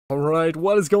Alright,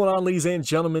 what is going on, ladies and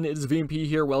gentlemen? It is VMP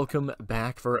here. Welcome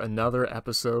back for another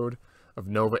episode of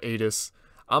Nova Aetas.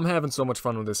 I'm having so much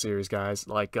fun with this series, guys.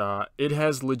 Like, it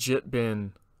has legit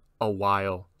been a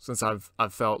while since I've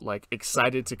felt like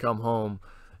excited to come home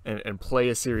and play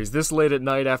a series this late at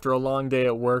night after a long day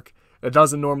at work. It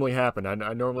doesn't normally happen. I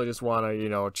normally just want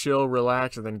to, chill,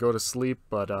 relax, and then go to sleep,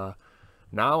 but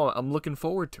now I'm looking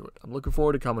forward to it. I'm looking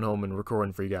forward to coming home and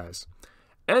recording for you guys.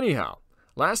 Anyhow,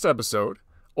 last episode,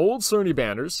 Old Man Sernie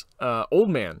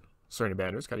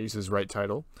Banders, gotta use his right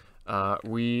title.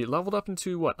 We leveled up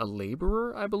into, what, a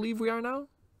laborer, I believe we are now?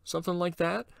 Something like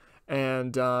that.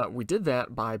 And we did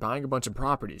that by buying a bunch of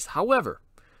properties. However,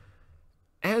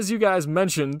 as you guys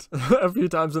mentioned a few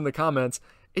times in the comments,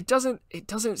 it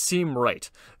doesn't seem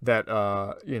right that,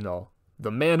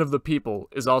 the man of the people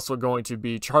is also going to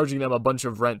be charging them a bunch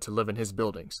of rent to live in his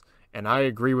buildings. And I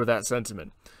agree with that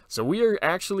sentiment. So we are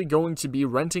actually going to be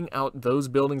renting out those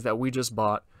buildings that we just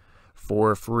bought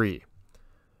for free.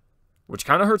 Which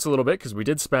kind of hurts a little bit because we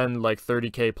did spend like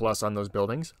 30k plus on those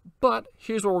buildings. But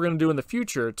here's what we're going to do in the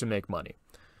future to make money.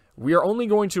 We are only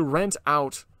going to rent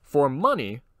out for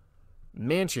money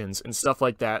mansions and stuff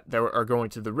like that that are going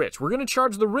to the rich. We're going to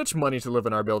charge the rich money to live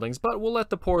in our buildings, but we'll let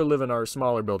the poor live in our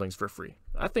smaller buildings for free.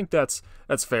 I think that's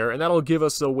fair, and that'll give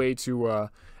us a way to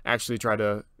actually try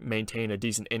to maintain a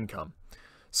decent income.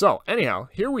 So, anyhow,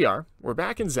 here we are. We're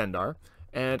back in Zendar,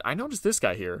 and I noticed this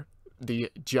guy here, the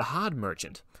Jihad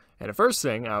Merchant. And the first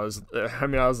thing, I was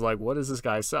like, what does this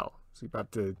guy sell? Is he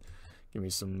about to give me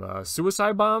some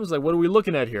suicide bombs? Like, what are we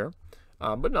looking at here?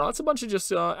 But no, it's a bunch of just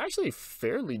actually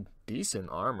fairly decent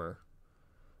armor.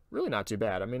 Really not too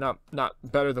bad. I mean, not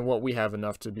better than what we have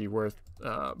enough to be worth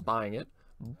buying it.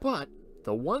 But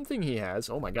the one thing he has,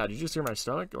 oh my god, you just hear my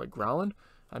stomach like growling?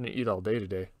 I didn't eat all day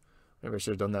today. Maybe I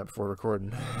should have done that before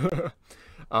recording.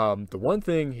 The one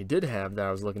thing he did have that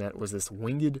I was looking at was this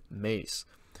winged mace.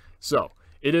 So,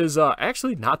 it is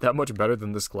actually not that much better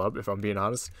than this club, if I'm being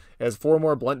honest. It has 4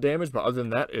 more blunt damage, but other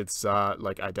than that, it's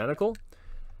like identical.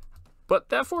 But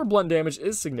that 4 blunt damage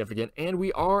is significant, and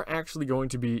we are actually going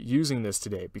to be using this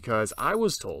today, because I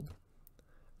was told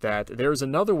that there's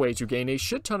another way to gain a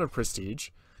shit ton of prestige,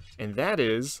 and that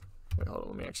is... Wait, hold on,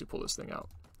 let me actually pull this thing out.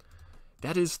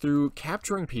 That is through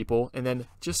capturing people and then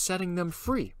just setting them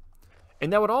free.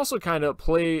 And that would also kind of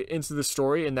play into the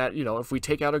story in that, if we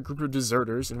take out a group of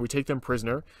deserters and we take them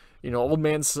prisoner, Old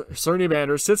Man Sernie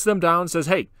Banders sits them down and says,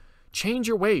 hey, change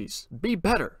your ways, be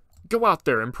better, go out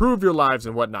there, improve your lives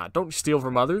and whatnot, don't steal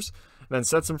from others, and then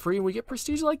sets them free and we get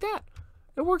prestige like that.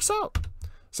 It works out.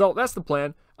 So that's the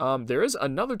plan. There is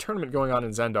another tournament going on in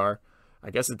Zendar.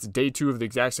 I guess it's day 2 of the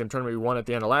exact same tournament we won at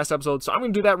the end of last episode, so I'm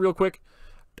going to do that real quick.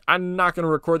 I'm not going to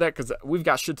record that because we've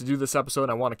got shit to do this episode.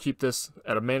 I want to keep this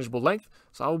at a manageable length,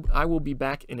 so I will be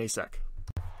back in a sec.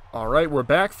 Alright, we're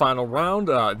back. Final round.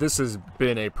 This has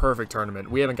been a perfect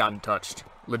tournament. We haven't gotten touched.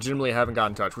 Legitimately haven't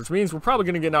gotten touched, which means we're probably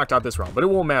going to get knocked out this round, but it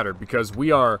won't matter because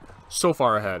we are so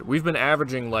far ahead. We've been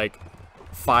averaging like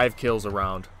 5 kills a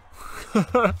round.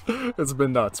 It's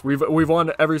been nuts. We've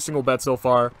won every single bet so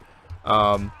far.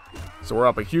 So we're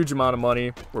up a huge amount of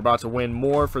money. We're about to win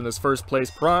more from this first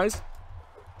place prize.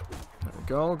 There we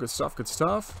go. Good stuff, good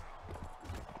stuff.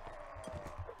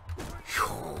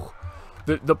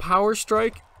 The power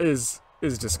strike is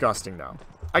disgusting now.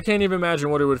 I can't even imagine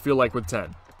what it would feel like with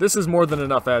 10. This is more than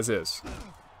enough as is.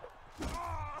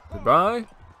 Goodbye.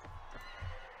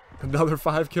 Another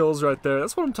 5 kills right there.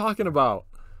 That's what I'm talking about.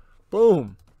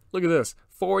 Boom. Look at this.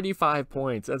 45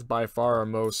 points. That's by far our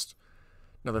most.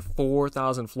 Another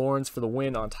 4,000 florins for the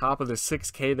win on top of the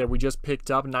 6k that we just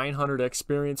picked up. 900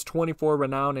 experience, 24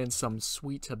 renown, and some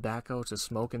sweet tobacco to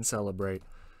smoke and celebrate.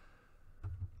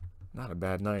 Not a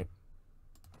bad night.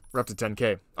 We're up to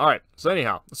 10k. Alright, so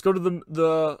anyhow, let's go to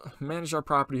the manage our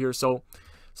property here. So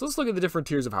let's look at the different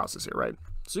tiers of houses here, right?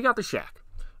 So you got the shack.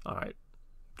 Alright.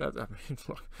 That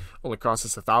look, only cost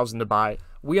us 1,000 to buy.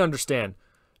 We understand.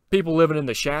 People living in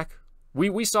the shack,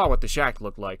 we saw what the shack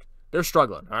looked like. They're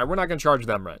struggling. All right, we're not going to charge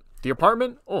them rent. The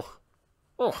apartment, oh.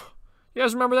 You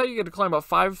guys remember that? You get to climb up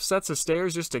 5 sets of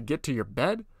stairs just to get to your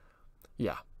bed?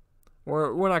 Yeah,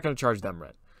 we're not going to charge them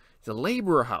rent. The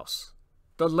laborer house.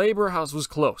 The laborer house was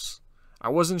close. I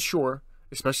wasn't sure,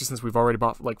 especially since we've already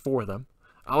bought like 4 of them.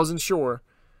 I wasn't sure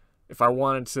if I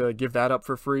wanted to give that up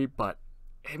for free, but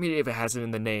I mean, if it has it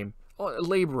in the name. Oh,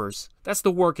 laborers. That's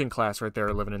the working class right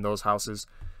there living in those houses.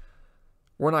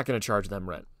 We're not going to charge them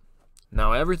rent.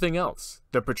 Now everything else,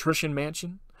 the patrician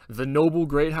mansion, the noble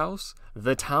great house,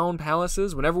 the town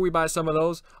palaces, whenever we buy some of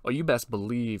those, oh, you best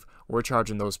believe we're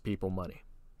charging those people money.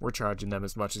 We're charging them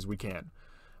as much as we can.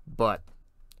 But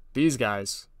these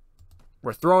guys,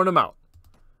 we're throwing them out.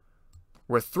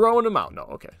 We're throwing them out. No,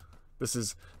 okay. This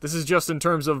is just in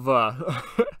terms of,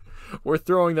 we're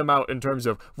throwing them out in terms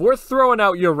of, we're throwing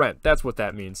out your rent. That's what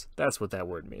that means. That's what that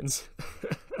word means.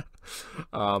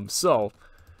 So,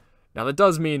 now that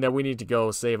does mean that we need to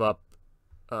go save up,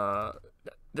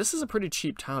 this is a pretty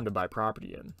cheap town to buy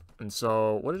property in. And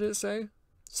so, what did it say?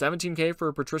 17K for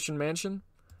a patrician mansion?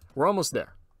 We're almost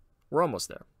there. We're almost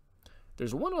there.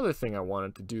 There's one other thing I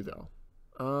wanted to do, though.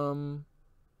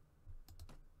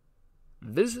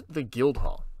 Visit the guild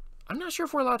hall. I'm not sure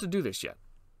if we're allowed to do this yet,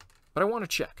 but I want to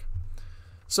check.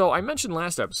 So I mentioned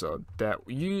last episode that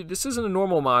this isn't a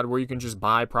normal mod where you can just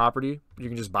buy property. You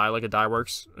can just buy like a dye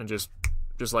works and just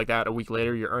like that. A week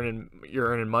later, you're earning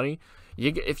money.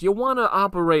 If you want to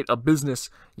operate a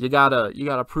business, you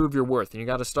gotta prove your worth, and you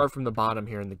gotta start from the bottom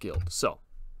here in the guild. So,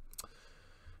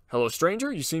 hello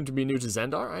stranger, you seem to be new to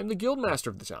Zendar. I am the guild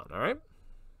master of the town. All right.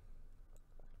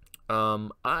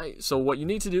 So what you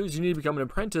need to do is you need to become an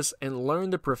apprentice and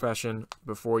learn the profession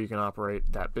before you can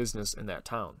operate that business in that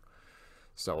town.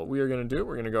 So what we are going to do,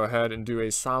 we're going to go ahead and do a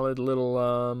solid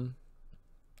little,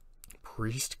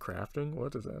 priest crafting.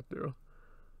 What does that do?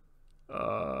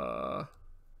 Let's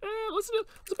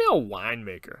be a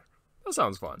winemaker. That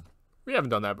sounds fun. We haven't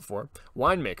done that before.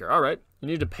 Winemaker. All right. You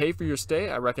need to pay for your stay.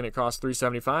 I reckon it costs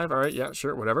 $3.75. All right. Yeah,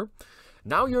 sure. Whatever.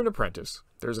 Now you're an apprentice.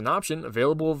 There's an option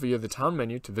available via the town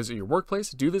menu to visit your workplace,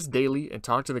 do this daily, and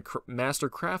talk to the master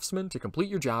craftsman to complete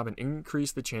your job and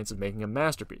increase the chance of making a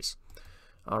masterpiece.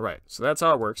 Alright, so that's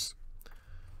how it works.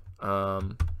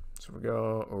 So we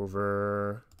go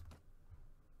over...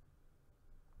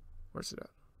 Where's it at?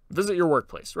 Visit your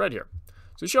workplace, right here.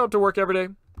 So you show up to work every day,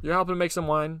 you're helping make some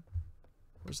wine.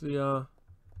 Where's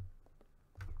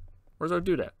our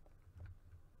dude at?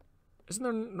 Isn't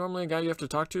there normally a guy you have to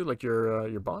talk to, like your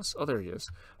boss? Oh, there he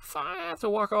is. I have to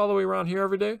walk all the way around here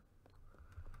every day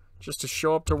just to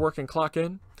show up to work and clock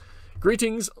in.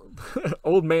 Greetings,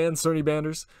 Old Man Sernie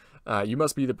Banders. You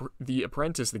must be the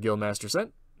apprentice the guildmaster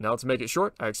sent. Now to make it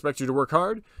short, I expect you to work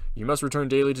hard. You must return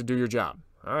daily to do your job.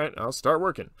 All right, I'll start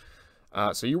working.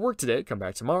 So you work today, come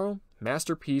back tomorrow.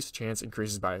 Masterpiece chance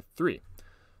increases by 3.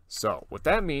 So what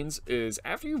that means is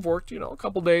after you've worked, a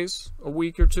couple days, a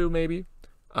week or two maybe,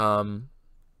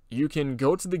 you can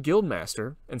go to the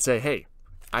guildmaster and say, hey,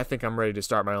 I think I'm ready to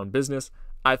start my own business.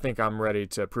 I think I'm ready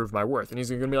to prove my worth. And he's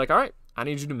going to be like, all right, I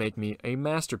need you to make me a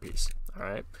masterpiece. All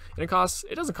right. And it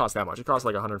doesn't cost that much. It costs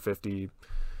like 150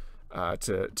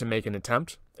 to make an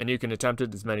attempt. And you can attempt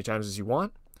it as many times as you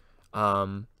want.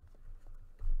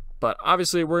 But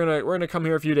obviously we're gonna come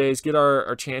here a few days, get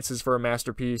our chances for a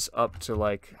masterpiece up to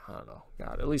like, I don't know,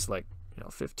 God, at least like,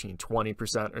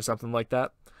 15-20% or something like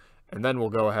that. And then we'll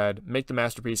go ahead, make the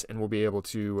masterpiece, and we'll be able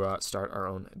to start our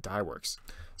own dye works.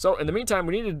 So in the meantime,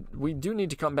 we do need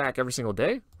to come back every single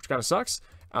day, which kind of sucks.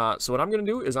 So what I'm going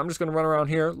to do is I'm just going to run around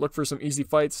here, look for some easy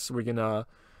fights, so we can,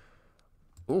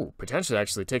 potentially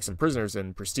actually take some prisoners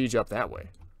and prestige up that way.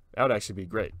 That would actually be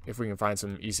great if we can find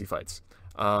some easy fights.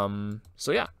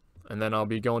 So yeah, and then I'll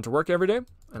be going to work every day,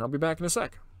 and I'll be back in a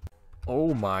sec.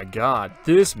 Oh my god,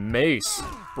 this mace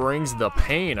brings the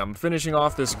pain. I'm finishing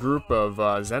off this group of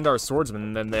Zendar swordsmen,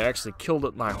 and then they actually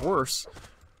killed my horse.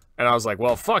 And I was like,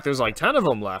 well, fuck, there's like 10 of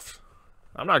them left.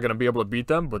 I'm not going to be able to beat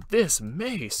them, but this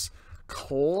mace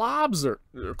clobbers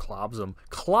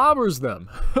them.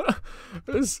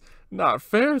 It's not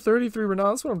fair. 33 renown,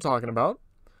 that's what I'm talking about.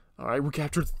 Alright, we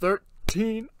captured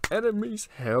 13 enemies.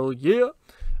 Hell yeah.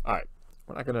 Alright,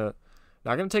 we're not gonna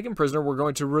take them prisoner. We're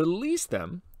going to release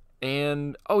them.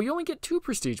 And, oh, you only get 2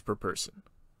 prestige per person.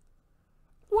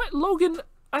 What, Logan?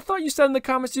 I thought you said in the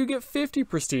comments you get 50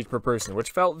 prestige per person,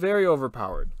 which felt very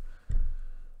overpowered.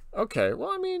 Okay, well,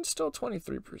 I mean, still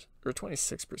 23 or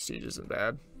 26 prestige isn't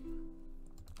bad.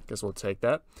 Guess we'll take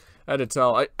that. I had to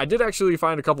tell, I did actually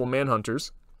find a couple manhunters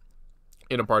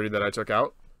in a party that I took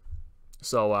out.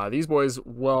 So, these boys,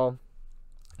 well,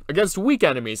 against weak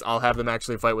enemies, I'll have them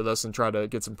actually fight with us and try to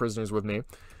get some prisoners with me.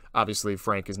 Obviously,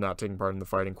 Frank is not taking part in the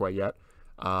fighting quite yet.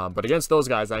 But against those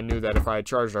guys, I knew that if I had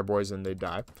charged our boys, then they'd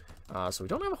die. So we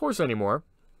don't have a horse anymore.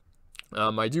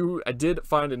 I did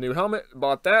find a new helmet,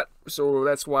 bought that, so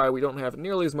that's why we don't have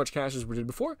nearly as much cash as we did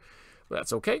before. But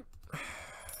that's okay.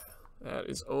 That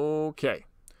is okay.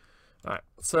 Alright,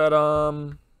 let's head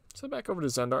back over to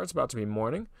Zendar. It's about to be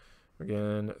morning. We're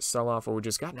going to sell off what we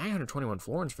just got. 921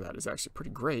 florins for that is actually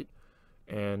pretty great.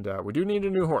 And we do need a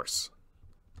new horse.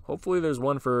 Hopefully there's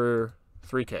one for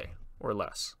 3K or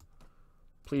less.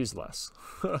 Please less.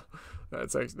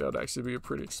 That'd actually be a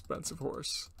pretty expensive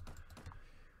horse.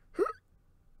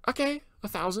 Okay,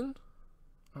 1,000.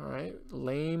 Alright,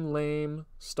 lame,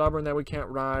 stubborn that we can't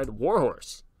ride.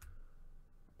 Warhorse.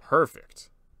 Perfect.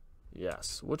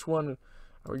 Yes. Which one?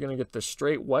 Are we going to get the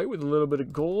straight white with a little bit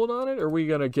of gold on it? Or are we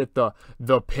going to get the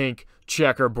pink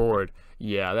checkerboard?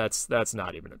 Yeah, that's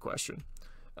not even a question.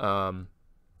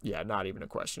 Yeah, not even a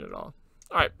question at all.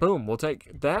 All right, boom. We'll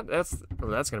take that. That's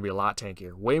going to be a lot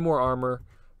tankier. Way more armor,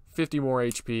 50 more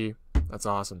HP. That's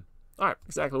awesome. All right,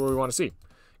 exactly what we want to see.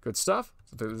 Good stuff.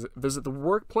 So visit the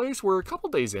workplace. We're a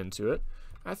couple days into it.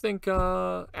 I think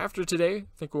after today, I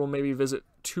think we'll maybe visit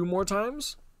 2 more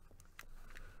times.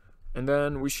 And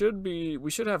then we should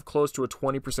have close to a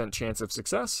 20% chance of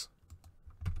success.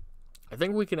 I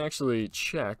think we can actually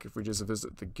check if we just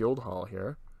visit the guild hall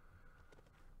here.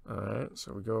 Alright,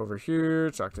 so we go over here,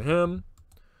 talk to him.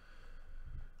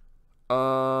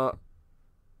 12%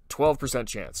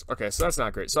 chance. Okay, so that's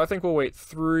not great. So I think we'll wait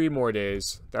 3 more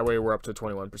days. That way we're up to a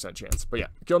 21% chance. But yeah,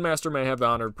 Guildmaster may have the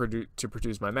honor to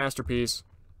produce my masterpiece.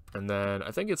 And then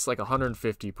I think it's like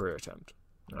 150 per attempt.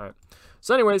 Alright.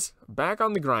 So anyways, back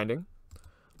on the grinding.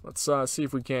 Let's see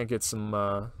if we can't get some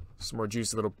more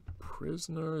juicy little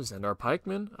prisoners and our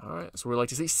pikemen. Alright, so we'd like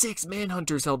to see 6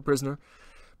 manhunters held prisoner.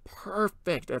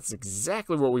 Perfect. That's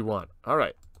exactly what we want.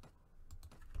 Alright.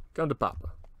 Come to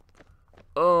Papa.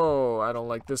 Oh, I don't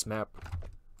like this map.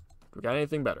 We got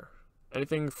anything better?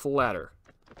 Anything flatter?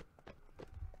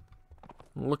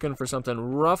 I'm looking for something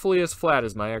roughly as flat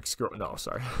as my ex-girl. No,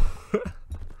 sorry.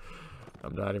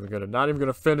 I'm not even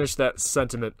gonna finish that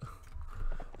sentiment.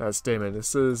 That statement.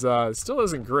 This is still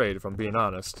isn't great if I'm being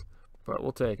honest, but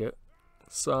we'll take it.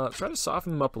 So try to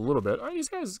soften them up a little bit. All right, these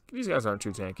guys aren't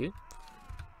too tanky.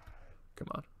 Come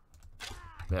on.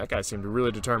 Man, that guy seemed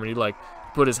really determined. He like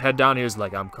put his head down. He was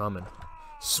like, "I'm coming,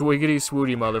 swiggity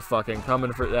swooty, motherfucking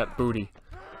coming for that booty."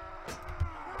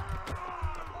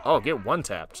 Oh, get one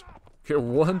tapped. Get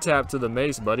one tap to the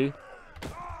mace, buddy.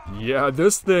 Yeah,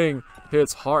 this thing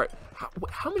hits hard.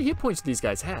 How many hit points do these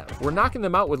guys have? We're knocking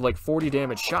them out with like 40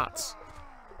 damage shots.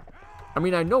 I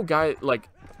mean, I know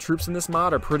troops in this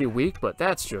mod are pretty weak, but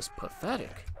that's just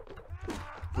pathetic.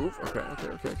 Oof, okay,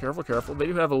 careful. They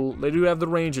do have the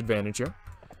range advantage here.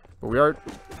 But we are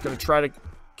gonna try to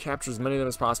capture as many of them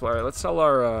as possible. Alright, let's tell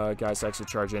our guys to actually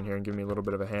charge in here and give me a little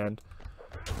bit of a hand.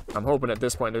 I'm hoping at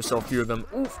this point there's so few of them.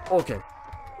 Oof, okay.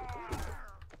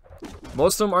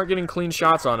 Most of them aren't getting clean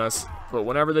shots on us, but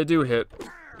whenever they do hit,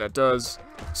 that does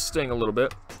sting a little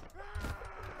bit.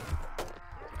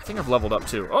 I think I've leveled up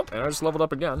too. Oh, and I just leveled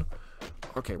up again.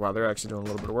 Okay, wow, they're actually doing a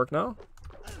little bit of work now.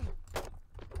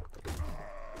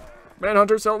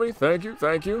 Manhunters, help me. Thank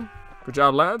you. Good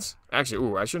job, lads. Actually,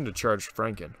 ooh, I shouldn't have charged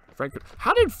Frank in.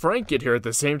 How did Frank get here at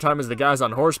the same time as the guys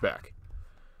on horseback?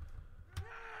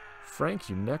 Frank,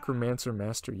 you necromancer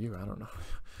master, you. I don't know.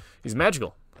 He's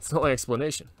magical. That's the only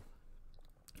explanation.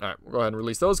 Alright, we'll go ahead and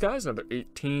release those guys. Another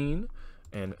 18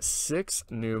 and 6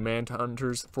 new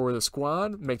manhunters for the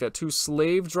squad. Make that 2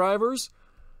 slave drivers.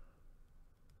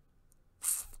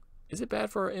 Is it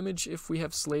bad for our image if we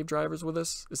have slave drivers with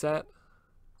us? Is that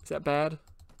bad?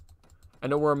 I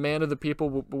know we're a man of the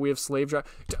people, but we have slave drivers.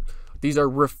 These are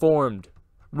reformed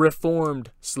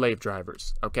slave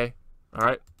drivers, okay?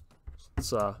 Alright?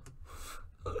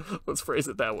 Let's phrase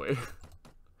it that way.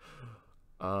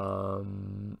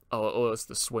 Oh, it's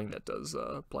the swing that does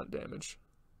blunt damage.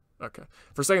 Okay.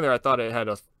 For a second there, I thought it had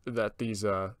that these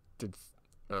did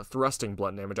thrusting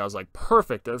blunt damage. I was like,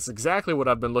 perfect. That's exactly what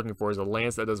I've been looking for, is a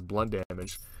lance that does blunt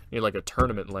damage. You need like a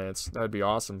tournament lance. That'd be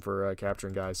awesome for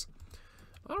capturing guys.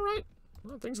 All right.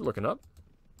 Well, things are looking up.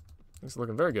 Things are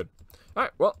looking very good. All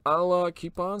right. Well, I'll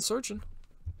keep on searching.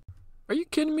 Are you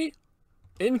kidding me?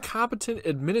 Incompetent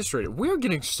administrator. We're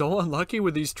getting so unlucky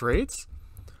with these traits.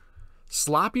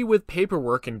 Sloppy with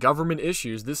paperwork and government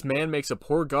issues, this man makes a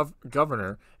poor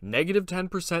governor. Negative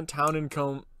 10% town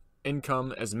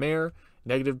income as mayor.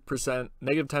 Negative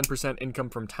 10% income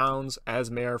from towns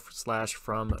as mayor /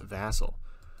 from vassal.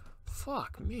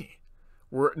 Fuck me.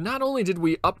 Not only did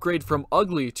we upgrade from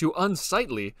ugly to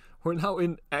unsightly, we're now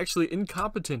actually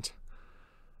incompetent.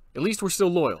 At least we're still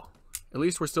loyal.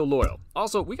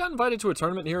 Also, we got invited to a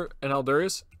tournament here in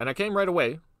Aldurius, and I came right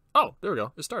away. Oh, there we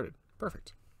go. It started.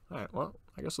 Perfect. Alright, well,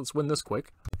 I guess let's win this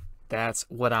quick. That's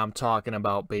what I'm talking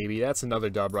about, baby. That's another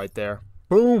dub right there.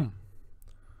 Boom!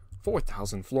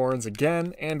 4,000 florins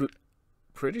again, and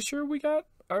pretty sure we got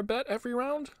our bet every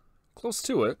round? Close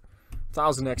to it.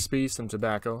 1,000 XP, some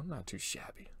tobacco. Not too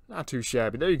shabby.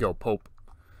 There you go, Pope.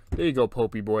 There you go,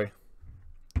 Popey boy.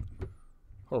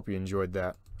 Hope you enjoyed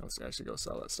that. Let's actually go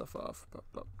sell that stuff off.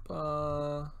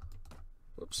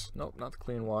 Whoops. Nope, not the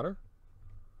clean water.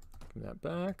 Give that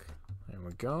back. There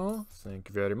we go. Thank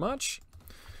you very much.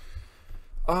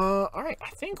 Alright, I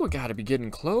think we gotta be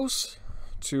getting close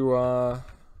to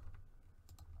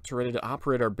ready to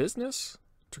operate our business.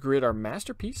 to create our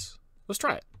masterpiece. Let's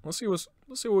try it. Let's see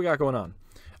what we got going on.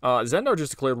 Zendar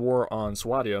just declared war on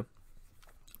Swadia,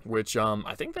 which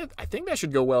I think that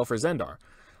should go well for Zendar.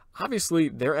 Obviously,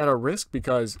 they're at a risk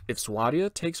because if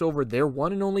Swadia takes over their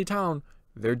one and only town,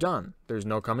 they're done. There's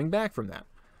no coming back from that.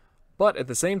 But at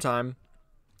the same time,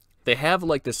 they have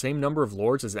like the same number of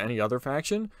lords as any other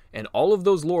faction, and all of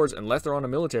those lords, unless they're on a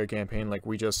military campaign like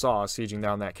we just saw sieging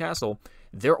down that castle,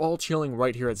 they're all chilling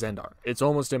right here at Zendar. It's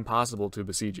almost impossible to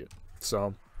besiege it.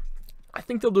 So I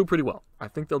think they'll do pretty well.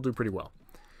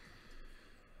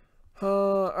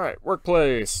 Alright,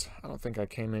 workplace. I don't think I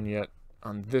came in yet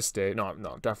on this day. No,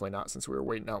 definitely not, since we were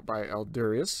waiting out by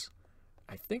Eldurius.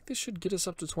 I think this should get us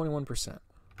up to 21%.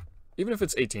 Even if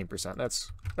it's 18%,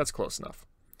 that's close enough.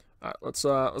 Alright,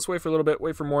 let's wait for a little bit,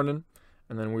 wait for morning,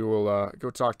 and then we will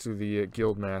go talk to the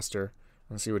guild master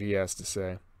and see what he has to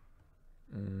say.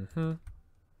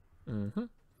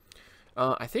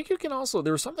 I think you can also,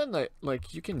 there was something that,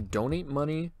 like, you can donate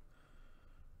money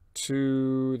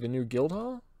to the new guild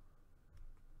hall?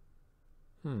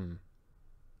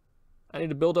 I need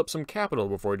to build up some capital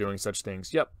before doing such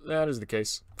things. Yep, that is the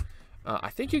case. I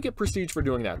think you get prestige for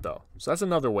doing that, though. So that's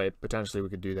another way, potentially, we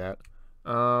could do that.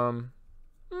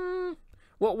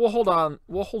 Well, we'll hold on.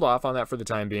 We'll hold off on that for the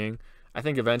time being. I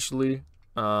think eventually,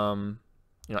 you know,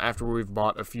 after we've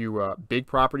bought a few big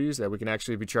properties that we can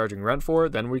actually be charging rent for,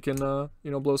 then we can,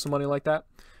 you know, blow some money like that.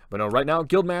 But no, right now,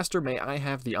 Guildmaster, may I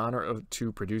have the honor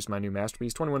to produce my new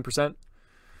masterpiece? 21%.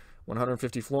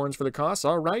 150 florins for the cost.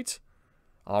 All right.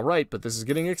 All right, but this is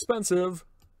getting expensive.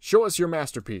 Show us your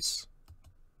masterpiece.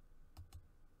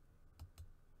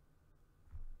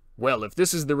 Well, if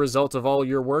this is the result of all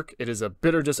your work, it is a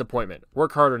bitter disappointment.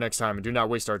 Work harder next time and do not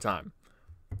waste our time.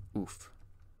 Oof.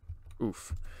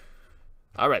 Oof.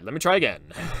 All right, let me try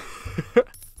again.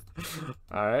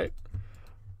 All right.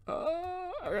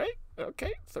 All right.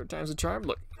 Okay, third time's a charm.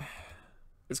 Look,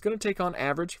 it's going to take on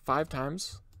average 5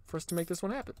 times for us to make this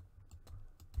one happen.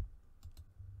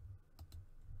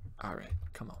 All right,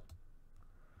 come on.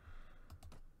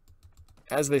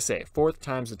 As they say, 4th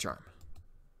time's the charm.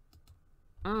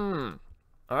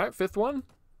 All right, 5th one.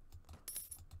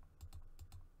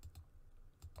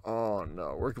 Oh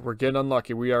no, we're getting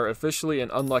unlucky. We are officially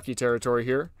in unlucky territory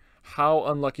here. How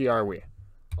unlucky are we?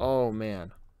 Oh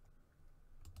man.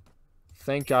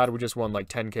 Thank God we just won like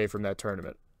 10k from that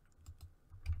tournament.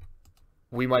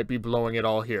 We might be blowing it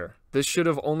all here. This should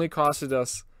have only cost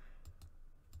us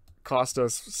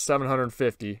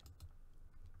 750.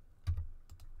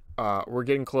 We're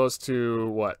getting close to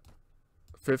what?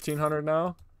 1500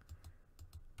 now?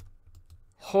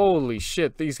 Holy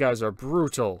shit, these guys are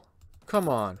brutal. Come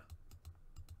on.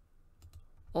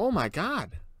 Oh my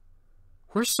God.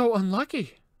 We're so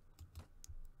unlucky.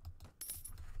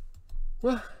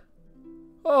 Well,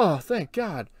 oh, thank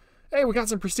God. Hey, we got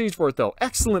some prestige for it though.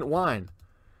 Excellent wine.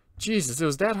 Jesus, it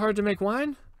was that hard to make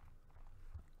wine?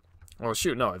 Well,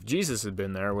 shoot, no. If Jesus had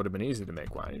been there, it would have been easy to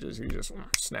make wine. He just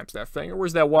snaps that finger.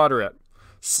 Where's that water at?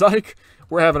 Psych!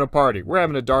 We're having a party. We're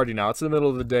having a darty now. It's the middle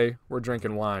of the day. We're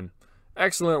drinking wine.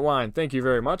 Excellent wine. Thank you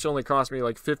very much. Only cost me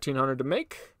like 1,500 to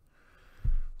make.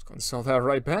 Let's go and sell that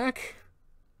right back.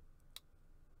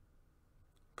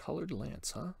 Colored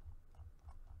lance, huh?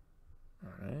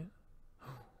 All right.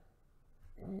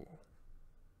 Ooh.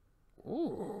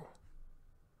 Ooh.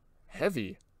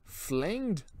 Heavy.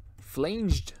 Flanged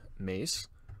mace.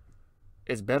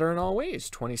 It's better in all ways.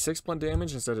 26 blunt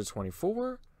damage instead of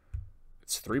 24.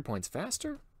 It's 3 points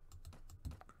faster.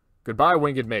 Goodbye,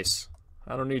 winged mace.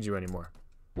 I don't need you anymore.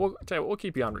 We'll tell you what, we'll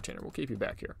keep you on retainer. We'll keep you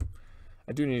back here.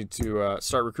 I do need to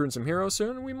start recruiting some heroes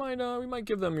soon. We might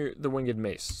give them the winged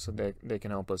mace so they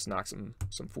can help us knock some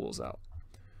fools out.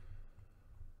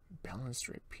 Balanced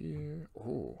rapier.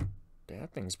 Oh,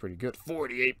 that thing's pretty good.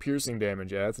 48 piercing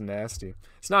damage. Yeah, that's nasty.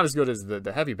 It's not as good as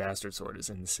the heavy bastard sword. Is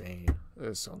insane. It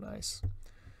is so nice.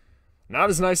 Not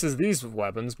as nice as these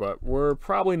weapons, but we're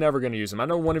probably never going to use them. I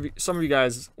know some of you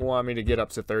guys want me to get up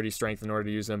to 30 strength in order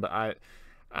to use them, but I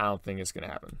don't think it's going to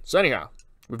happen. So anyhow,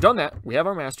 we've done that. We have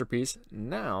our masterpiece.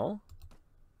 Now,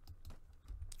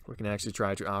 we can actually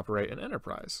try to operate an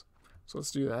enterprise. So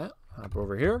let's do that. Hop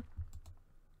over here.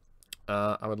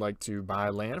 I would like to buy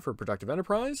land for productive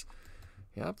enterprise.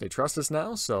 Yep, they trust us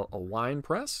now, so a wine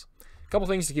press. A couple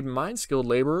things to keep in mind. Skilled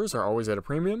laborers are always at a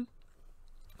premium.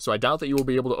 So I doubt that you will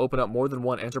be able to open up more than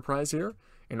one enterprise here.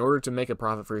 In order to make a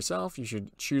profit for yourself, you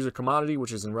should choose a commodity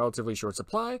which is in relatively short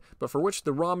supply, but for which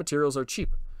the raw materials are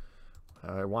cheap.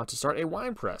 I want to start a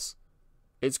wine press.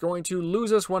 It's going to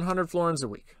lose us 100 florins a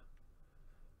week.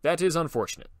 That is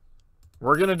unfortunate.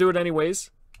 We're going to do it anyways,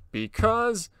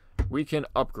 because we can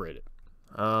upgrade it.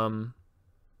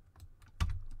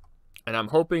 And I'm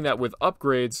hoping that with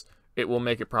upgrades, it will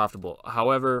make it profitable.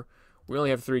 However, we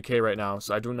only have 3K right now,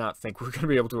 so I do not think we're going to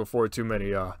be able to afford too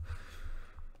many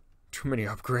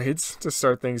upgrades to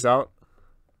start things out.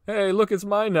 Hey, look, it's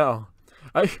mine now.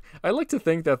 I like to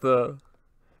think that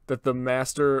the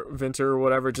master Vinter or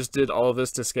whatever just did all of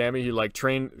this to scam me. He like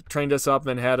trained us up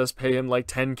and had us pay him like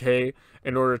 10K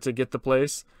in order to get the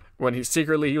place, when he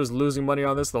secretly was losing money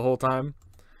on this the whole time.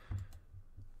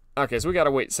 Okay, so we gotta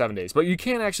wait 7 days, but you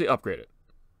can actually upgrade it.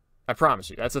 I promise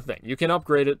you, that's the thing. You can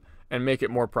upgrade it and make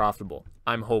it more profitable.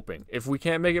 I'm hoping. If we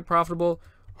can't make it profitable,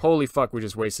 holy fuck, we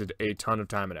just wasted a ton of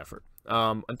time and effort.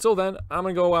 Until then, I'm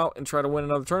gonna go out and try to win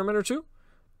another tournament or two.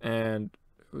 And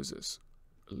who's this?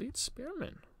 Elite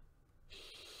Spearman.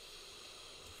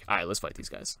 Alright, let's fight these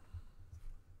guys.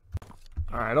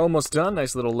 Alright, almost done.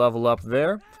 Nice little level up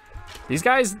there. These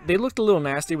guys, they looked a little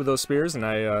nasty with those spears, and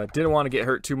I didn't want to get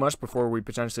hurt too much before we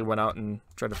potentially went out and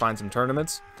tried to find some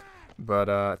tournaments. But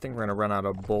I think we're going to run out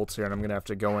of bolts here, and I'm going to have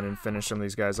to go in and finish some of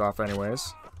these guys off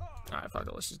anyways. Alright, fuck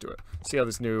it, let's just do it. See how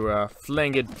this new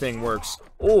flanged thing works.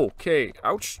 Okay,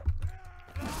 ouch.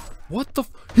 What the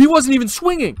he wasn't even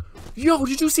swinging! Yo,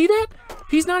 did you see that?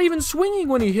 He's not even swinging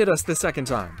when he hit us the second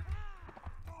time.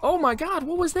 Oh my god,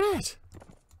 what was that?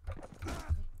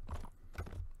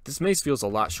 This mace feels a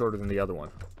lot shorter than the other one,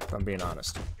 if I'm being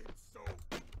honest.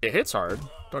 It hits hard,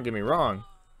 don't get me wrong.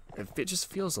 It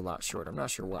just feels a lot shorter, I'm not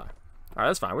sure why. Alright,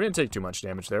 that's fine, we didn't take too much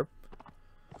damage there.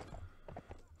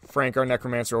 Frank, our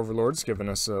Necromancer Overlord's giving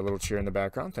us a little cheer in the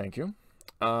background, thank you.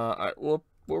 Alright, we'll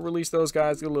release those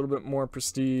guys, get a little bit more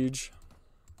prestige.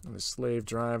 The slave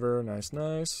driver, nice,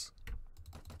 nice.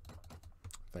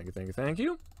 Thank you, thank you, thank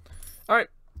you. Alright,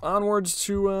 onwards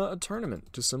to a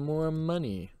tournament, to some more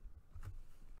money.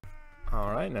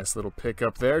 Alright, nice little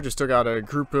pickup there. Just took out a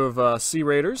group of Sea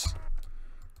Raiders.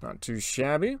 Not too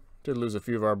shabby. Did lose a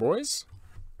few of our boys.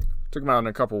 Took them out in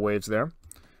a couple waves there.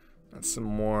 That's some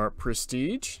more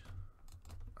prestige.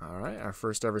 Alright, our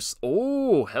first ever...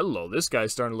 Oh, hello. This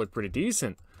guy's starting to look pretty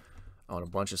decent. Oh, and a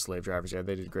bunch of slave drivers. Yeah,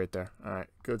 they did great there. Alright,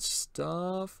 good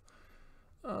stuff.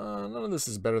 None of this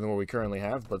is better than what we currently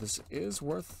have, but this is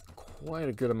worth quite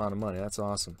a good amount of money. That's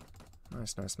awesome.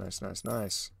 Nice, nice, nice, nice,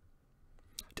 nice.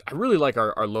 I really like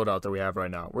our loadout that we have right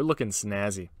now. We're looking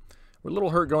snazzy. We're a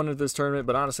little hurt going into this tournament,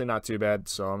 but honestly not too bad,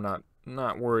 so I'm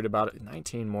not worried about it.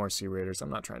 19 more Sea Raiders. I'm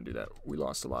not trying to do that. We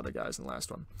lost a lot of guys in the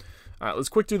last one. Alright, let's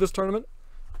quick do this tournament.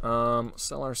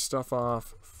 Sell our stuff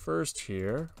off first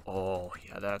here. Oh,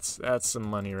 yeah, that's some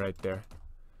money right there.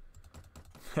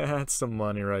 That's some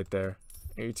money right there.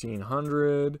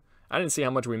 1,800. I didn't see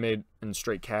how much we made in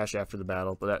straight cash after the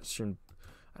battle, but that shouldn't...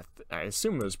 I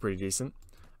assume it was pretty decent.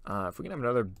 If we can have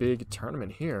another big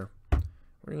tournament here,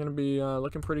 we're going to be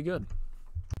looking pretty good.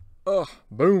 Oh,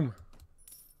 boom.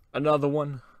 Another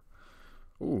one.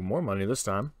 Ooh, more money this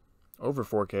time. Over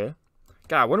 4K.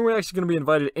 God, when are we actually going to be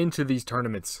invited into these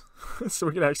tournaments? So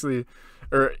we can actually...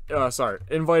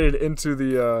 invited into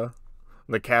the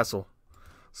castle.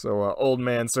 So Old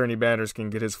Man Sernie Banders can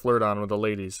get his flirt on with the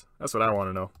ladies. That's what I want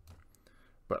to know.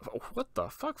 But what the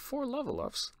fuck? 4 level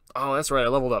ups? Oh, that's right. I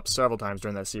leveled up several times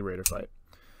during that Sea Raider fight.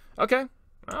 Okay.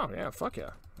 Oh, yeah. Fuck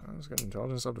yeah. I was getting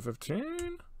intelligence up to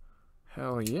 15.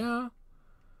 Hell yeah.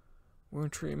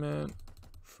 Wound treatment.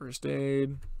 First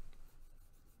aid.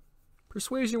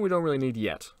 Persuasion we don't really need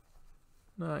yet.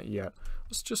 Not yet.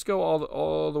 Let's just go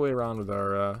all the way around with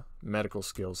our medical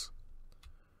skills.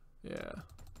 Yeah.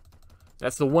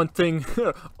 That's the one thing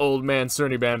Old Man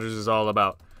Sernie Banders is all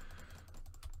about.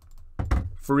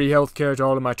 Free healthcare to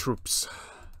all of my troops.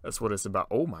 That's what it's about.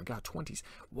 Oh my god, 20s.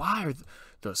 Why are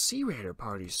the Sea Raider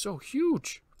parties so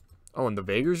huge? Oh, and the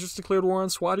Vaegrs just declared war on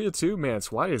Swadia too? Man,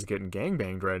 Swadia's getting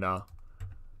gangbanged right now.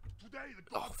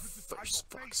 Oh, for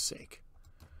fuck's sake.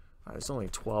 Alright, there's only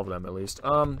 12 of them at least.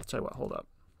 Tell you what, hold up.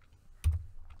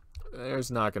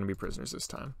 There's not going to be prisoners this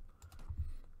time.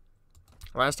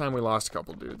 Last time we lost a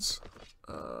couple dudes.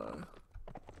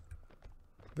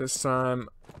 This time,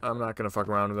 I'm not going to fuck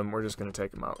around with them. We're just going to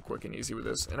take them out quick and easy with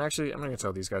this. And actually, I'm not going to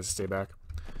tell these guys to stay back.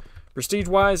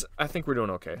 Prestige-wise, I think we're doing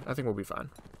okay. I think we'll be fine.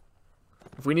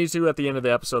 If we need to, at the end of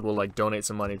the episode, we'll, like, donate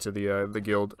some money to the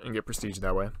guild and get prestige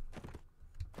that way.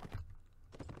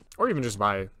 Or even just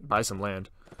buy some land.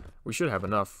 We should have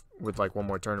enough with, like, one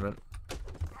more tournament.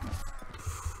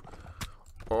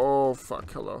 Oh,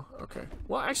 fuck. Hello. Okay.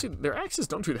 Well, actually, their axes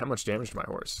don't do that much damage to my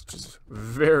horse, which is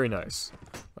very nice.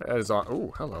 That is all.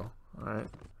 Oh, hello. Alright.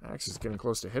 Axe is getting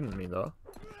close to hitting me, though.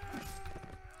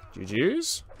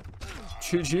 GG's.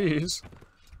 GG's.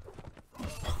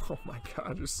 Oh, my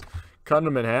God. Just cut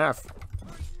them in half.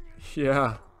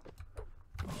 Yeah.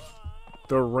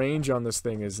 The range on this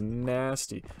thing is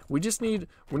nasty. We need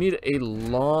a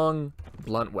long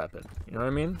blunt weapon. You know what I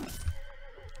mean?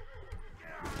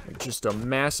 Like just a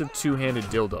massive two-handed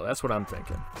dildo. That's what I'm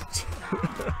thinking.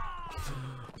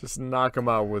 Just knock him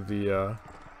out with the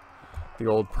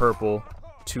old purple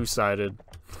two-sided.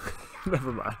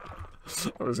 Never mind.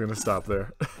 I was gonna stop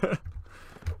there.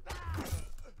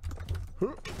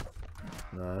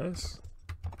 Nice.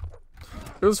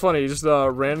 It was funny, just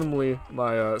randomly,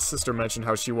 my sister mentioned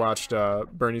how she watched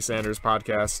Bernie Sanders'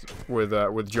 podcast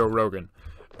with Joe Rogan,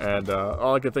 and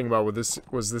all I could think about with this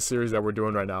was this series that we're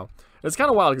doing right now. And it's kind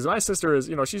of wild because my sister is,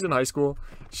 you know, she's in high school.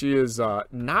 She is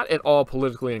not at all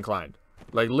politically inclined.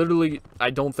 Like literally, I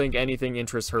don't think anything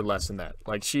interests her less than that.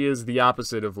 Like she is the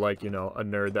opposite of like, you know, a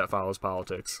nerd that follows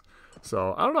politics.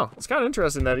 So I don't know. It's kind of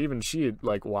interesting that even she had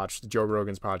like watched Joe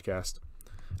Rogan's podcast.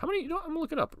 How many? You know, I'm gonna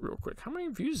look it up real quick. How many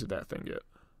views did that thing get?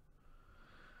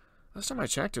 Last time I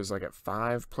checked, it was like at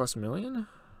 5+ million.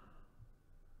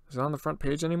 Is it on the front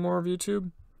page anymore of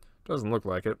YouTube? Doesn't look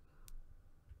like it.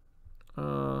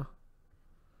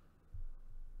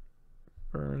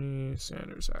 Bernie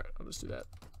Sanders. All right, I'll just do that.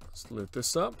 Let's loot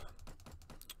this up.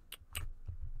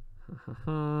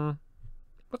 What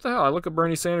the hell? I look at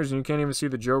Bernie Sanders and you can't even see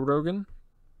the Joe Rogan.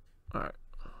 All right,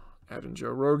 add in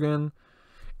Joe Rogan.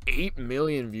 8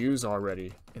 million views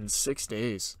already in 6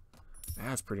 days.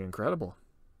 That's pretty incredible.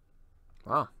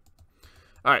 Wow.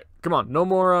 All right, come on. No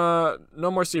more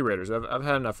Sea Raiders. I've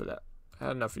had enough of that. I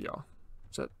had enough of y'all.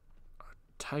 Is that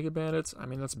Tiger Bandits? I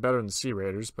mean, that's better than Sea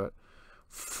Raiders, but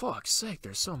fuck's sake,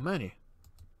 there's so many.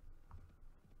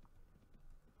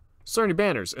 Sernie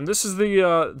Banders, and this is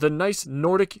the nice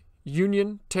Nordic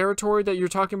Union territory that you're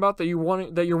talking about, that you're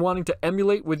wanting to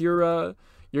emulate with your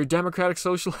democratic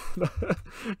social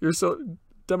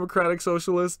democratic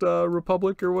socialist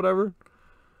republic or whatever.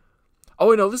 Oh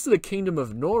wait, no, this is the Kingdom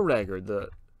of Norrag, or the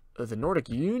Nordic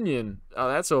Union. Oh,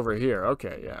 that's over here.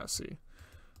 Okay, yeah, see.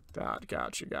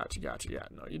 Gotcha. Yeah,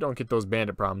 no, you don't get those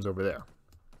bandit problems over there.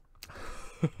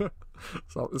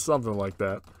 So, something like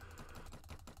that.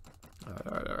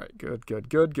 All right. Good.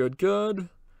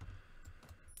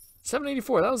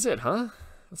 784, that was it, huh?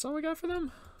 That's all we got for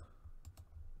them?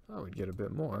 Oh, we'd get a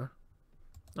bit more.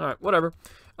 All right, whatever.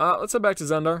 Let's head back to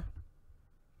Zendar.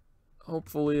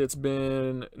 Hopefully it's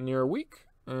been near a week,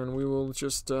 and we will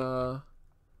just start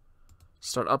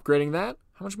upgrading that.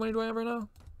 How much money do I have right now?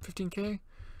 15K?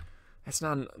 That's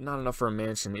not enough for a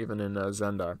mansion, even in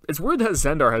Zendar. It's weird that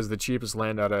Zendar has the cheapest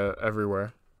land out of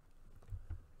everywhere.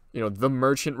 You know, the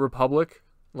Merchant Republic,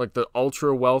 like the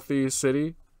ultra-wealthy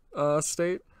city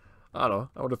state. I don't know.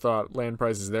 I would have thought land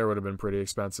prices there would have been pretty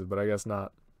expensive, but I guess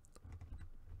not.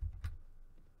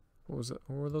 What was it?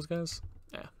 What were those guys?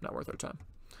 Yeah, not worth our time.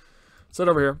 Set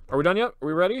over here. Are we done yet? Are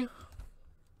we ready?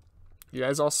 You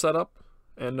guys all set up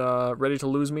and ready to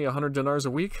lose me 100 dinars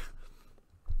a week?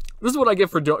 This is what I get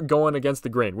for going against the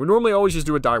grain. We normally always just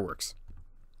do a dye works,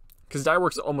 because dye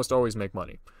works almost always make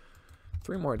money.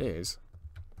 3 more days.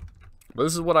 But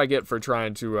this is what I get for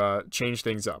trying to change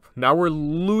things up. Now we're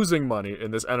losing money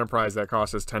in this enterprise that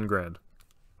cost us 10 grand.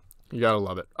 You gotta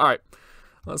love it. All right,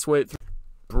 let's wait.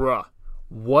 Bruh,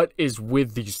 what is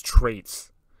with these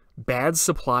traits? Bad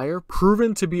supplier,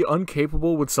 proven to be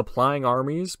incapable with supplying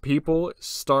armies, people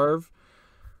starve.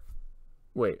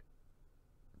 Wait.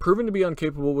 Proven to be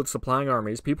incapable with supplying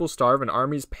armies, people starve and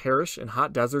armies perish in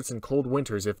hot deserts and cold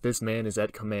winters if this man is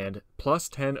at command.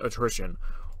 +10 attrition.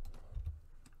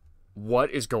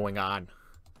 What is going on?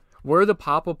 Where are the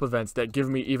pop-up events that give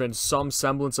me even some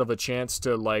semblance of a chance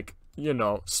to, like, you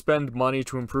know, spend money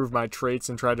to improve my traits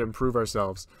and try to improve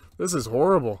ourselves? This is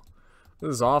horrible.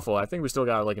 This is awful. I think we still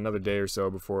got like another day or so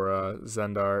before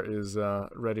Zendar is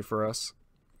ready for us.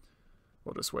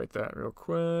 We'll just wait that real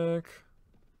quick.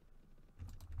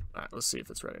 Alright, let's see if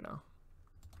it's ready now.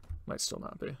 Might still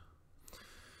not be.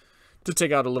 To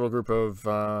take out a little group of,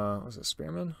 was it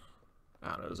spearmen? I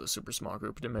don't know, it was a super small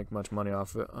group. Didn't make much money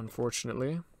off of it,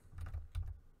 unfortunately.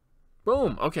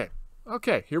 Boom! Okay.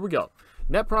 Okay, here we go.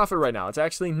 Net profit right now. It's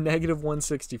actually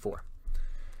 -164.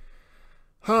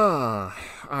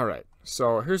 Alright,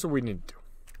 so here's what we need to do.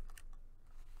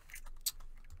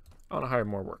 I want to hire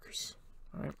more workers.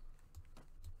 Alright.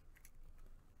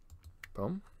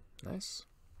 Boom. Nice.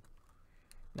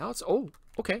 Now it's, oh,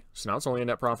 okay. So now it's only a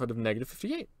net profit of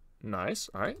 -58. Nice.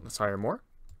 Alright, let's hire more.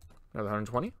 Another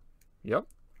 120. Yep.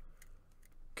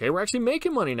 Okay, we're actually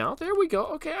making money now. There we go.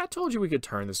 Okay, I told you we could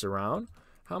turn this around.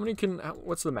 How many can,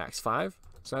 what's the max? 5?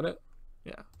 Is that it?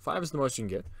 Yeah, 5 is the most you can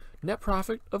get. Net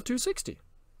profit of 260.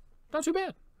 Not too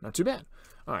bad. Not too bad.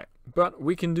 All right, but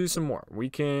we can do some more. We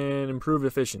can improve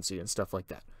efficiency and stuff like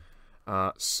that.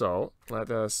 So let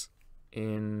us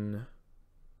invest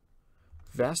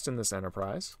in this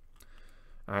enterprise.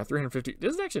 350.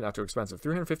 This is actually not too expensive.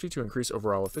 350 to increase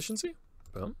overall efficiency.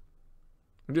 Boom.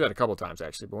 We can do that a couple times,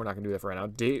 actually, but we're not going to do that for right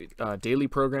now. Daily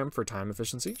program for time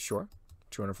efficiency. Sure.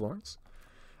 200 florins.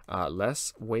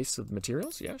 Less waste of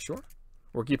materials. Yeah, sure.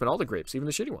 We're keeping all the grapes, even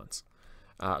the shitty ones.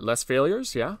 Less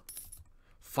failures. Yeah.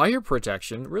 Fire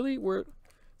protection. Really?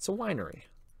 It's a winery.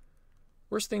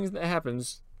 Worst thing that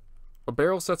happens, a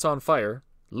barrel sets on fire,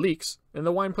 leaks, and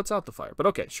the wine puts out the fire. But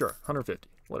okay, sure. 150.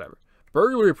 Whatever.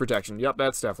 Burglary protection. Yep,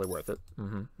 that's definitely worth it.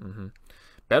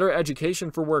 Better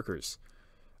education for workers.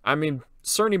 I mean,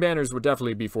 Sernie Banders would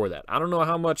definitely be for that. I don't know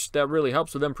how much that really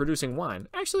helps with them producing wine.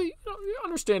 Actually,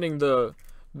 understanding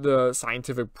the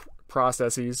scientific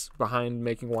processes behind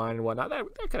making wine and whatnot, that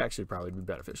could actually probably be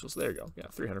beneficial. So there you go. Yeah,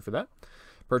 300 for that.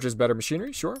 Purchase better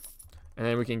machinery. Sure. And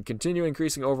then we can continue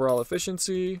increasing overall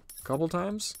efficiency a couple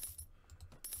times.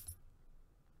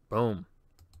 Boom.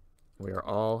 We are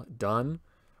all done.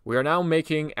 We are now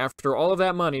making, after all of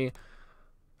that money,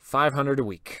 500 a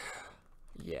week.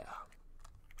 Yeah.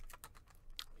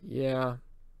 Yeah.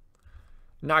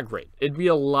 Not great. It'd be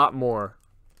a lot more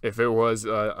if it was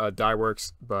Dye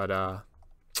Works, but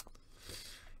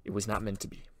it was not meant to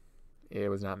be. It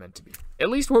was not meant to be. At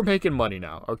least we're making money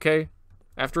now, okay?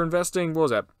 After investing, what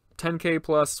was that? 10K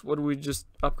plus, what did we just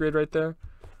upgrade right there?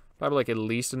 Probably like at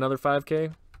least another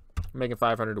 5K. We're making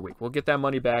 500 a week. We'll get that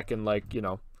money back in like,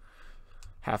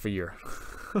 half a year.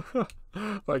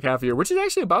 Like half a year, which is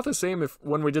actually about the same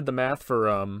when we did the math for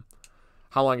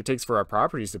how long it takes for our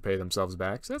properties to pay themselves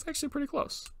back. So that's actually pretty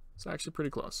close. It's actually pretty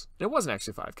close. It wasn't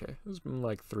actually 5K. It was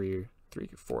like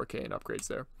 4K in upgrades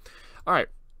there. All right.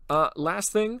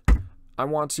 Last thing, I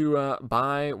want to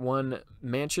buy one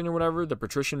mansion or whatever, the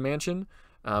Patrician Mansion,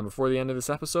 before the end of this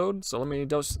episode. So let me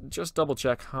just double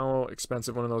check how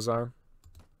expensive one of those are.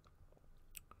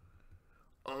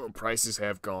 Oh, prices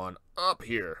have gone up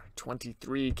here.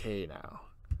 23K now.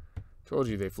 Told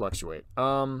you they fluctuate.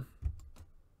 Yikes.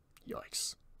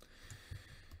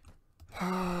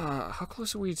 How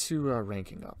close are we to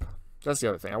ranking up? That's the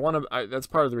other thing. That's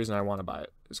part of the reason I want to buy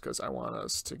it, is because I want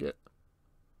us to get...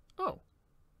 Oh.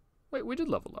 Wait, we did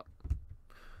level up.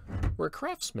 We're a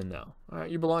craftsman now. All right,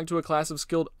 you belong to a class of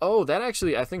skilled... Oh, I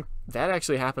think that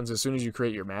actually happens as soon as you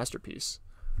create your masterpiece.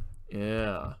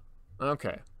 Yeah.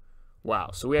 Okay.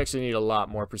 Wow, so we actually need a lot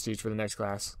more prestige for the next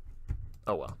class.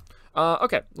 Oh, well.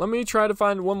 Okay, let me try to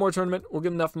find one more tournament. We'll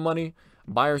get enough money,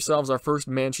 buy ourselves our first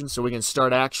mansion so we can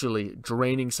start actually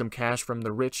draining some cash from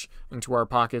the rich into our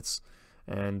pockets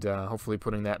and hopefully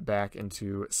putting that back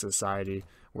into society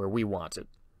where we want it.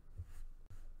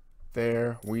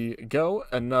 There we go.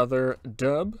 Another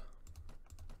dub.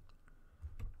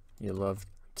 You love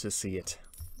to see it.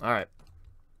 All right.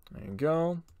 There you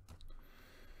go.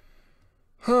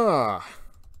 Huh.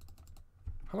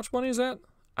 How much money is that?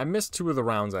 I missed 2 of the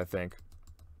rounds, I think.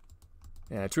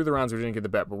 Yeah, 2 of the rounds we didn't get the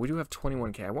bet, but we do have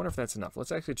 21K. I wonder if that's enough.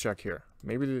 Let's actually check here.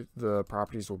 Maybe the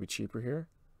properties will be cheaper here.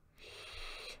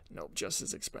 Nope, just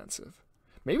as expensive.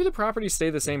 Maybe the properties stay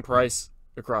the same price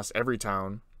across every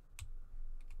town.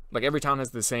 Like, every town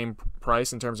has the same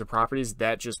price in terms of properties.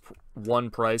 That just one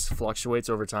price fluctuates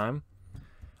over time.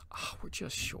 Oh, we're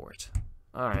just short.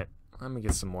 All right, let me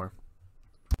get some more.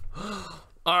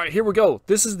 All right, here we go.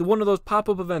 This is one of those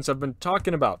pop-up events I've been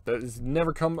talking about that has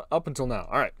never come up until now.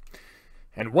 All right.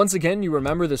 And once again, you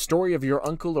remember the story of your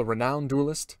uncle, a renowned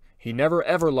duelist. He never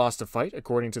ever lost a fight,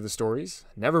 according to the stories.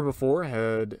 Never before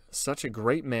had such a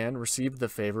great man received the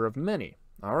favor of many.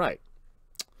 All right.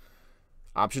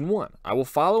 Option 1. I will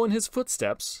follow in his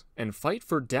footsteps and fight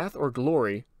for death or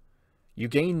glory. You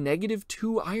gain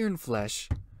 -2 iron flesh,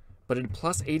 but a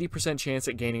plus 80% chance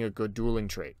at gaining a good dueling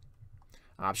trait.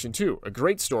 Option 2, a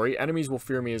great story. Enemies will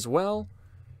fear me as well.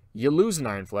 You lose an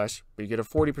iron flesh, but you get a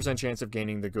 40% chance of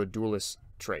gaining the good duelist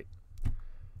trait.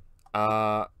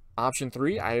 Option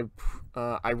 3, I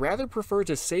rather prefer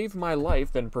to save my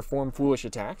life than perform foolish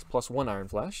attacks, plus 1 iron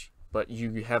flesh, but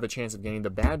you have a chance of gaining the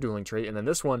bad dueling trait. And then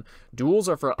this one, duels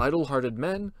are for idle-headed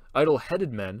men.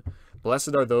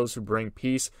 Blessed are those who bring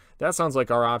peace. That sounds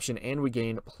like our option, and we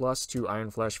gain plus 2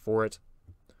 iron flesh for it.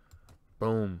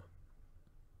 Boom.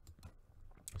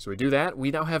 So we do that.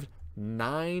 We now have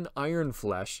 9 iron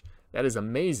flesh. That is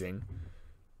amazing.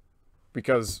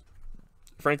 Because,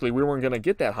 frankly, we weren't going to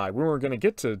get that high. We weren't going to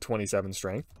get to 27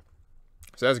 strength.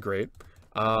 So that's great.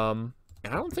 And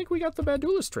I don't think we got the bad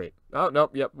duelist trait. Oh,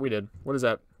 nope. Yep, we did. What does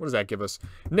that give us?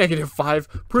 -5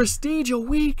 prestige a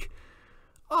week.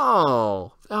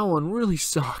 Oh, that one really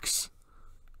sucks.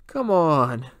 Come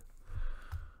on.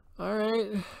 All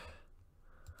right.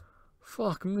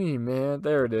 Fuck me, man.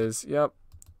 There it is. Yep.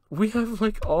 We have,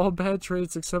 like, all bad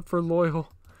traits except for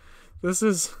loyal. This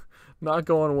is not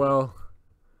going well.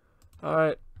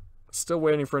 Alright. Still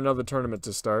waiting for another tournament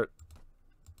to start.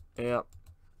 Yep.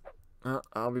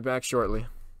 I'll be back shortly.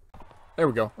 There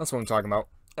we go. That's what I'm talking about.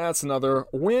 That's another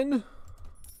win.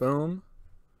 Boom.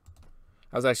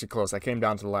 I was actually close. I came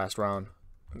down to the last round.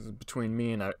 It was between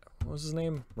me and... what was his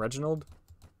name? Reginald?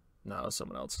 No, it was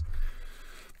someone else.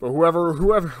 But whoever,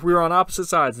 we were on opposite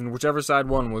sides, and whichever side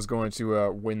won was going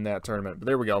to win that tournament. But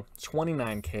there we go.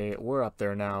 29K. We're up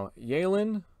there now.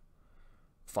 Yalen.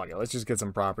 Fuck it. Let's just get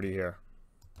some property here.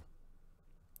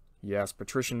 Yes,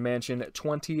 Patrician Mansion.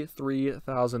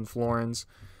 23,000 florins.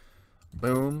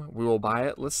 Boom. We will buy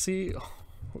it. Let's see.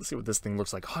 Let's see what this thing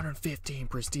looks like. 115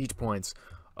 prestige points.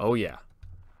 Oh, yeah.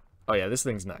 Oh, yeah. This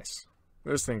thing's nice.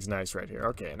 This thing's nice right here.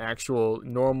 Okay, an actual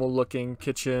normal-looking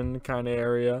kitchen kind of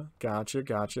area. Gotcha,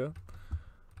 gotcha.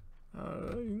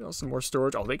 You know, some more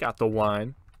storage. Oh, they got the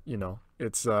wine. You know,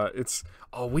 it's...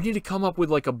 Oh, we need to come up with,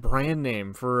 like, a brand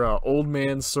name for Old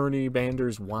Man Sernie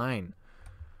Banders wine.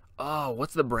 Oh,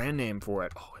 what's the brand name for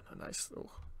it? Oh, a nice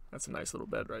little... That's a nice little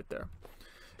bed right there.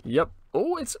 Yep.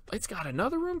 Oh, it's got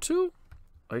another room, too?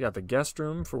 Oh, you got the guest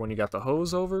room for when you got the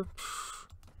hose over.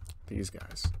 These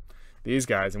guys. These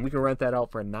guys, and we can rent that out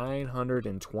for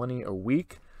 920 a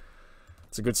week.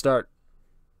 It's a good start.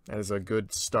 That is a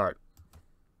good start.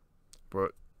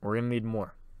 But we're going to need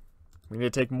more. We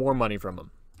need to take more money from them.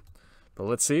 But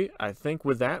let's see. I think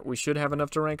with that, we should have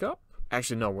enough to rank up.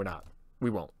 Actually, no, we're not.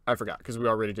 We won't. I forgot, because we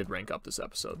already did rank up this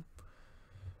episode.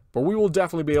 But we will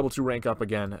definitely be able to rank up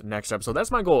again next episode. That's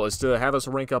my goal, is to have us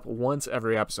rank up once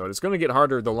every episode. It's going to get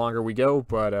harder the longer we go,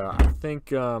 but I think,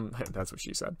 that's what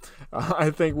she said. I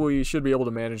think we should be able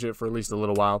to manage it for at least a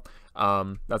little while.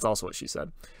 That's also what she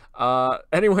said.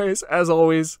 Anyways, as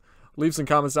always, leave some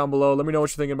comments down below. Let me know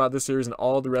what you're thinking about this series and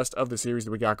all the rest of the series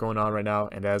that we got going on right now.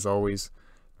 And as always,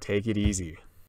 take it easy.